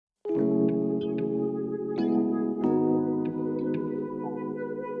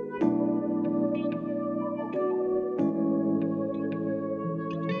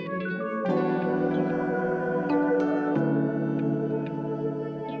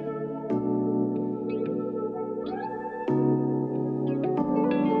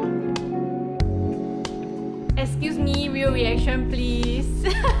real reaction, please.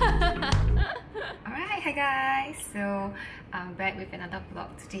 Alright, hi guys. So I'm back with another vlog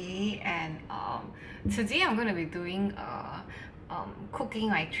today, and today I'm going to be doing cooking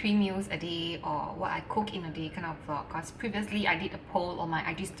like 3 meals a day, or what I cook in a day kind of vlog. Because previously I did a poll on my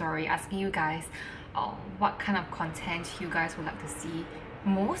IG story asking you guys what kind of content you guys would like to see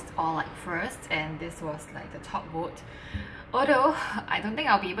most or like first, and this was like the top vote. Although I don't think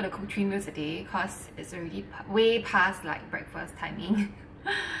I'll be able to cook 3 meals a day because it's already way past like breakfast timing.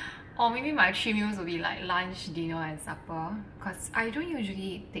 Or maybe my 3 meals will be like lunch, dinner and supper, because I don't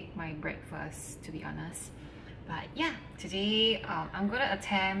usually take my breakfast, to be honest. But yeah, today I'm gonna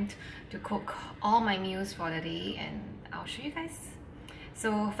attempt to cook all my meals for the day, and I'll show you guys.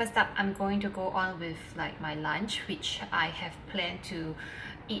 So first up, I'm going to go on with like my lunch, which I have planned to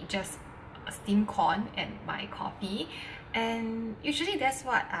eat just steamed corn and my coffee, and usually that's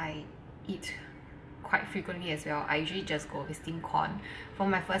what I eat quite frequently as well. I usually just go with steamed corn for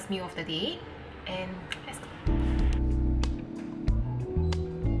my first meal of the day, and let's go.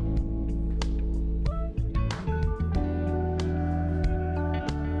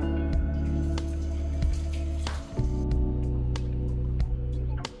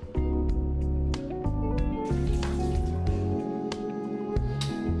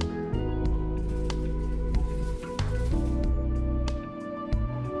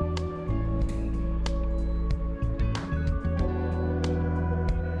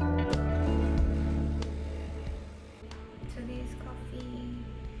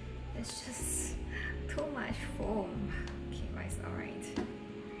 It's just too much foam. Okay, but it's alright.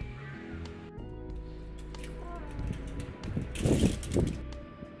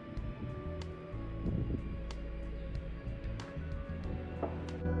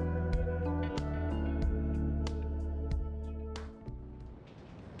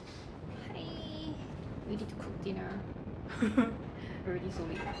 Hi! Ready to cook dinner. Already so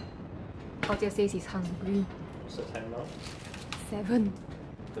late. Claudia says he's hungry. What's the time now? 7.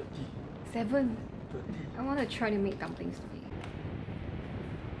 30. 7. 30. I want to try to make dumplings today.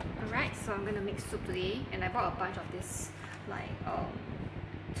 Alright, so I'm gonna make soup today, and I bought a bunch of this like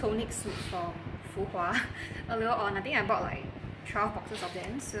tonic soup from Fuhua earlier on. I think I bought like 12 boxes of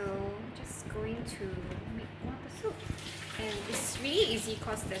them, so just going to make one of the soup. And it's really easy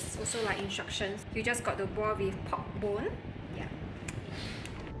because there's also like instructions. You just got to boil with pork bone. Yeah.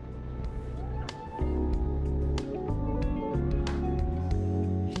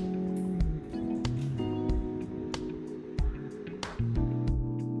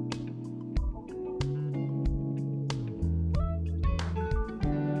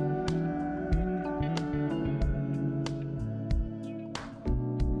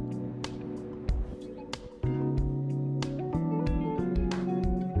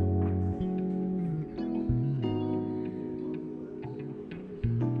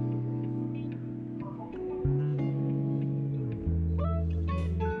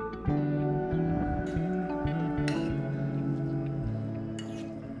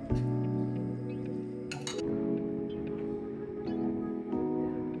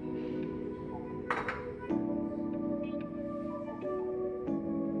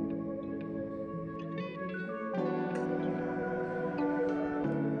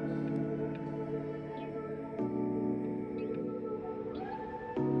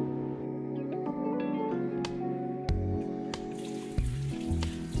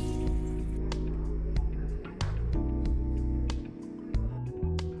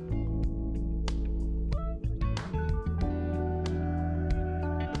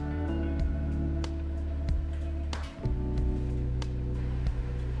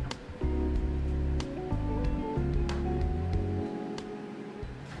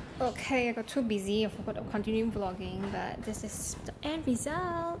 Okay, I got too busy. I forgot to continue vlogging, but this is the end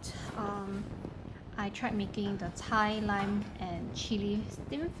result. I tried making the Thai lime and chili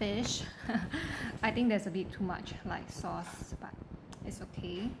steamed fish. I think there's a bit too much like sauce, but it's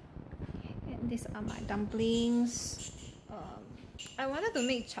okay. And these are my dumplings. I wanted to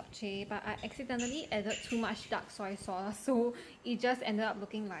make japchae, but I accidentally added too much dark soy sauce, so it just ended up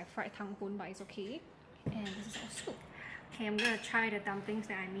looking like fried tanghun, but it's okay. And this is our soup. Okay, I'm gonna try the dumplings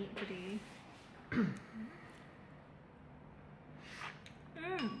that I made today.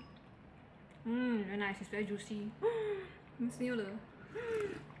 Very nice. It's very juicy. You smell the.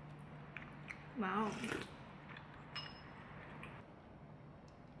 Wow.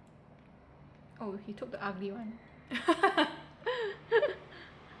 Oh, he took the ugly one.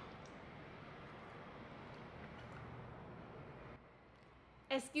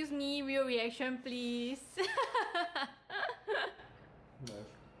 Excuse me, real reaction, please.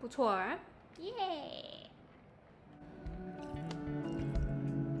 不错啊，耶！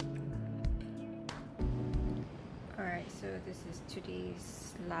 So this is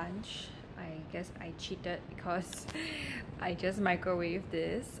today's lunch. I guess I cheated because I just microwaved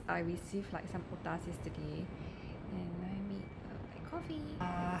this. I received like some otas yesterday and I made like coffee.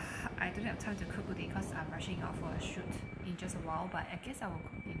 I don't have time to cook today because I'm rushing out for a shoot in just a while, but I guess I will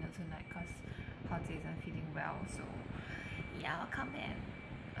cook dinner tonight because Hottie isn't feeling well. So yeah, I'll come and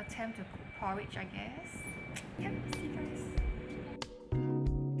attempt to cook porridge, I guess. Yep, see you guys.